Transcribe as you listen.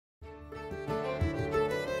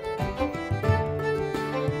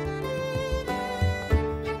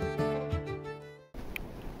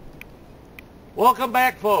Welcome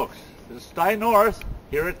back, folks. This is Sty North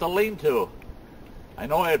here at the Lean-To. I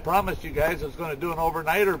know I had promised you guys I was going to do an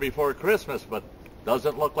overnighter before Christmas, but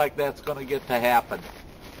doesn't look like that's going to get to happen.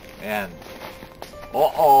 And,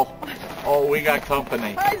 oh, we got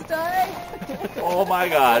company. Hi, Sty. Oh my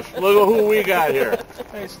gosh, look at who we got here.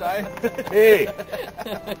 Hey, Sty. Hey.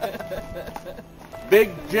 Big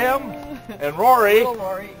Jim and Rory. Little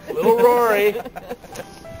Rory. Little Rory.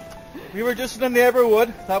 We were just in the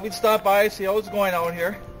neighborhood. Thought we'd stop by, see how it's going out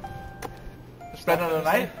here. Spending the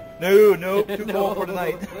night? No, too cold for the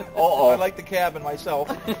night. I like the cabin myself.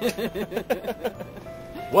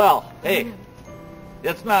 Well, hey,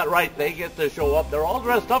 it's not right. They get to show up. They're all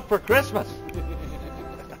dressed up for Christmas.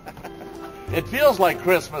 It feels like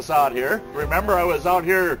Christmas out here. Remember, I was out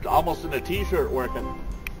here almost in a t-shirt working.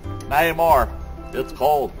 Not anymore. It's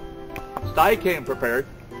cold. Sty came prepared.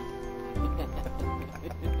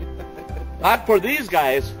 Not for these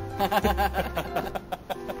guys.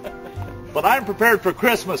 But I'm prepared for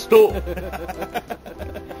Christmas, too.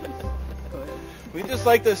 We'd just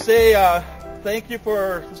like to say thank you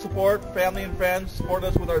for the support, family and friends, support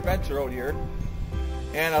us with our venture out here.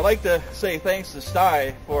 And I'd like to say thanks to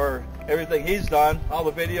Sty for everything he's done, all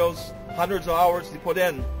the videos, hundreds of hours he put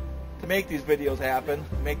in to make these videos happen,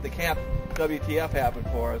 make the Camp WTF happen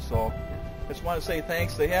for us. So I just want to say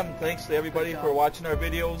thanks to him, thanks to everybody for watching our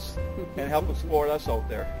videos and helping support us out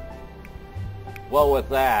there. Well, with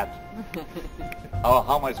that,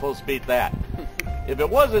 how am I supposed to beat that? If it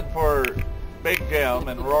wasn't for Big Jim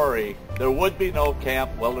and Rory, there would be no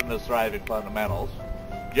Camp Wilderness Thriving Fundamentals.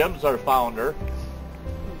 Jim's our founder.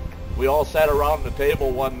 We all sat around the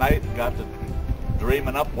table one night and got to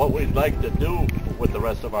dreaming up what we'd like to do with the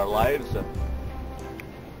rest of our lives, and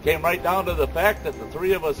came right down to the fact that the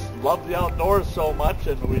three of us love the outdoors so much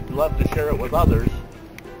and we'd love to share it with others,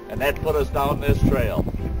 and that put us down this trail.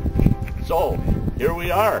 So here we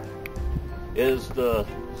are. Is the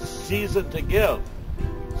season to give.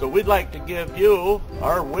 So we'd like to give you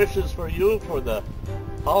our wishes for you for the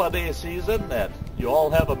holiday season, that you all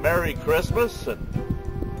have a Merry Christmas,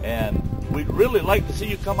 and we'd really like to see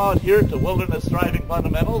you come out here to Wilderness Thriving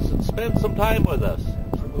Fundamentals and spend some time with us.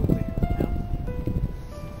 Absolutely.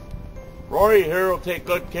 Rory here will take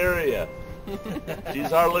good care of you.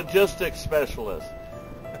 She's our logistics specialist.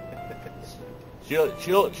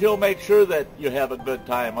 She'll make sure that you have a good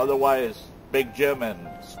time. Otherwise, Big Jim and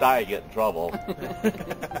Sty get in trouble.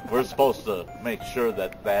 We're supposed to make sure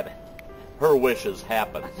that her wishes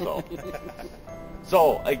happen.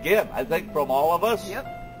 So again, I think from all of us,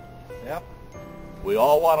 Yep. we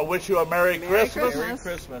all want to wish you a Merry Christmas. Merry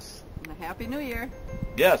Christmas. And a Happy New Year.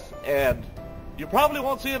 Yes, and you probably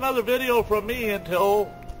won't see another video from me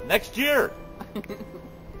until next year.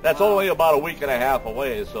 That's only about a week and a half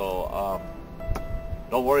away, so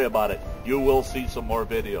don't worry about it. You will see some more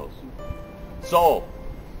videos. So,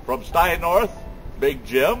 from Sty North, Big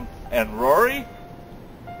Jim, and Rory,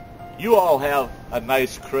 you all have a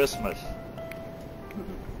nice Christmas.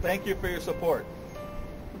 Thank you for your support.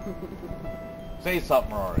 Say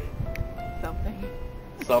something, Rory.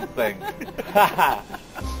 Something.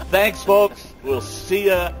 Thanks, folks. We'll see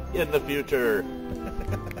you in the future.